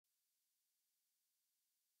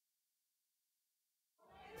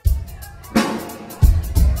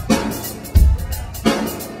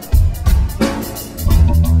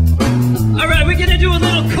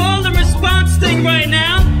little call and response thing right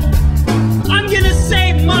now. I'm gonna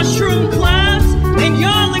say mushroom clouds, and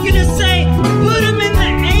y'all are gonna say put them in the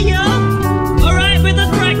air. Alright, but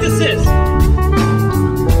let's practice this.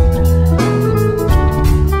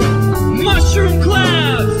 Mushroom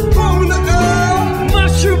clouds.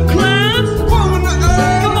 Mushroom clouds.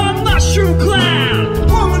 Come on, mushroom clouds.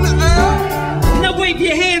 Now wave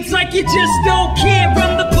your hands like you just don't care.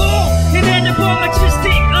 Run the ball and end the ball like just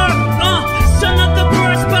the son of the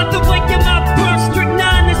burst, about to wake him up. Burst,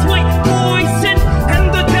 strychnine is white poison,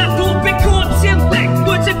 and the devil records him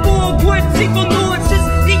backwards and forwards. Evil noises,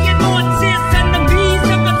 the annoyances, enemies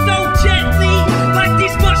of us so gently, like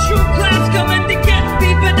these mushroom clouds coming to get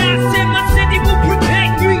me. But I said my city will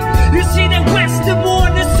protect me. You see that western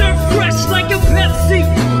morning serve fresh like a Pepsi.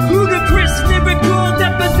 Ludicrous lyrical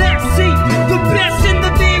epilepsy, the best in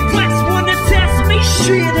the Midwest wanna test me.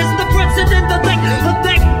 Shit, as the president-elect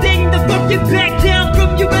electing the fucking back down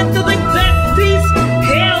from your intellect lefties.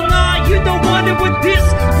 Hell nah, you don't want it with this.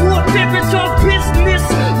 Forbearance on business,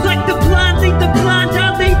 like the blind lead the blind,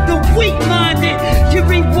 I lead the weak-minded. You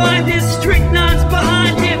rewind it, strychnine's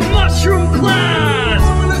behind it. Mushroom clouds.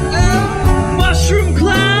 Mushroom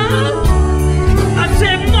clouds. I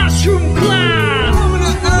said mushroom clouds.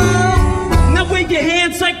 Now wave your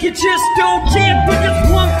hands like you just don't care. But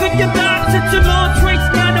it's one for your lives, it's an all-trace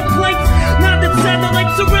kind of place. Now that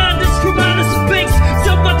satellites surround us from outer space,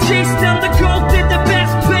 so I chase down the gold in the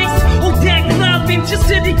best place. Oh, that cloud means your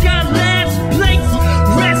city got last place.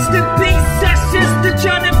 Rest in peace, ashes to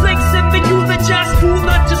John and Blake. Send me you the just fool,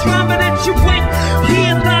 not just rhyming at your wake.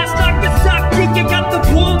 Here lies like a sock kick, you got the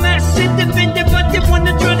poor mass independent, but they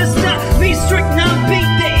wanna try to stop me. Strychnine beat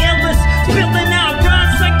the illness, spilling out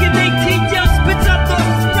rhymes like an 18-year spits out the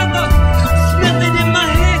thriller. Smell it in my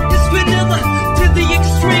head, this vanilla to the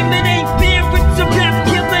extreme. It ain't fair, it's a rap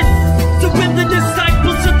killing. So when the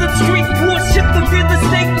disciples of the street worship the real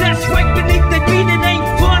estate that's right beneath the beat, it ain't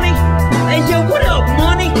funny. Hey yo, what up,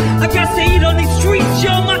 money? I got to eat on these streets,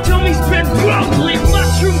 yo. My tummy's been rumbling.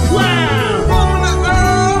 Mushroom cloud.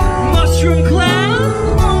 Mushroom cloud.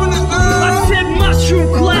 I said mushroom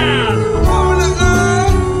cloud.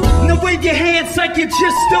 Now wave your hands like you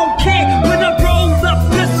just don't care. When I roll up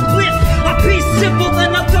the split, I be simple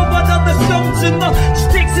and I throw out other stones in the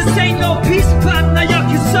sticks. This ain't no peace pipe, now y'all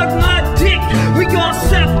can suck my dick. We gon'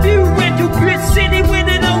 set you into Grid City with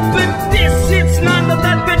an open fist. Since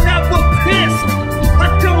 9/11 now we're pissed. I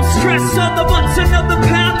don't stress all the months, another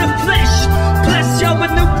pound of flesh. Bless y'all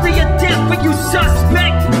with nuclear death when you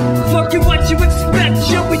suspect. Fuck you, what you expect?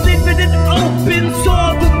 Yo, we living in open,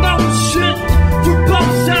 all the motion. From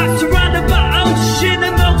both sides, surrounded by ocean.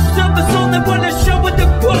 And most of us only wanna show with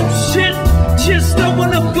devotion. Just don't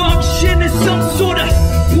wanna function in some sort of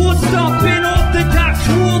war stomping, orthodox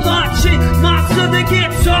rule launching. Monster that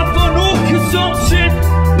gets off on all consumption.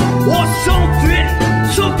 Or something,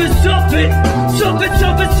 something, something. Something,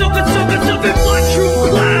 something, something, something, something. Mushroom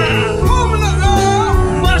cloud.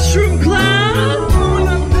 Mushroom cloud.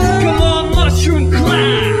 Come on, mushroom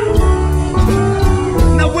cloud.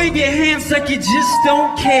 Now wave your hands like you just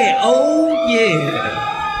don't care. Oh yeah.